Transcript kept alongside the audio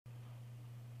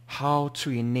how to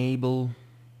enable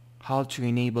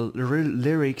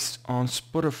lyrics on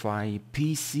Spotify,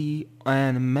 PC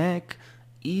and Mac.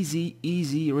 Easy,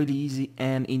 really easy,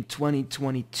 and in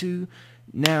 2022.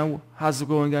 Now, how's it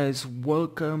going, guys?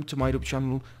 Welcome to my YouTube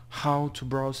channel,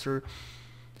 HowToBrowser.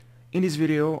 In this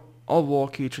video, I'll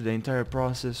walk you through the entire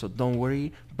process, so don't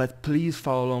worry, but please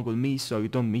follow along with me so you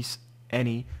don't miss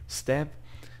any step,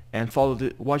 and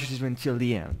watch this until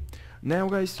the end. Now,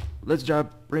 guys, let's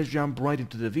jump right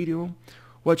into the video.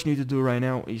 What you need to do right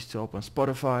now is to open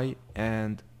Spotify,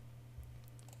 and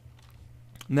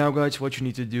now, guys, what you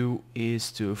need to do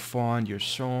is to find your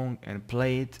song and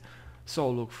play it. So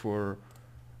look for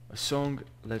a song.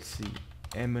 Let's see,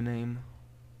 Eminem.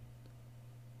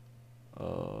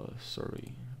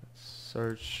 Sorry, let's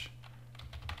search,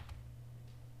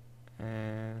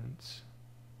 and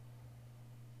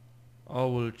I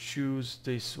will choose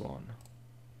this one.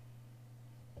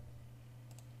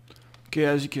 Okay,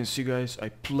 as you can see, guys, I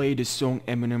played the song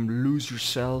Eminem, Lose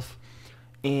Yourself.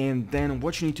 And then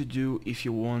what you need to do if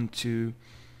you want to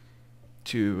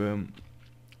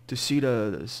see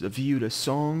view the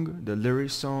song,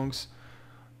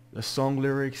 the song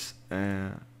lyrics,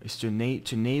 is to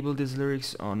enable these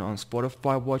lyrics on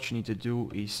Spotify. What you need to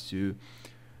do is to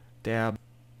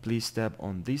please tap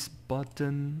on this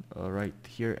button right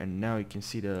here, and now you can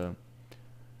see the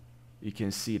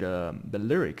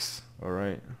lyrics. All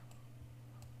right,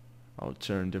 I'll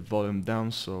turn the volume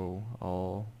down so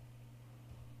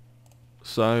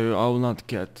I will not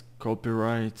get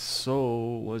copyright.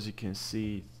 So as you can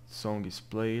see, song is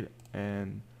played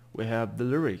and we have the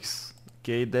lyrics.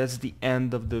 Okay, that's the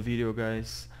end of the video,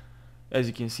 guys. As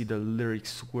you can see, the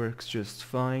lyrics works just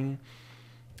fine.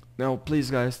 Now please,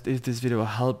 guys, if this video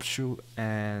helps you,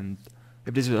 and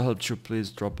if this video helped you, please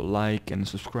drop a like and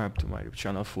subscribe to my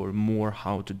channel for more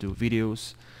how to do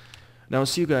videos. Now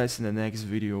see you guys in the next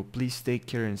video. Please take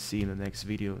care and see you in the next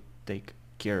video. Take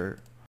care.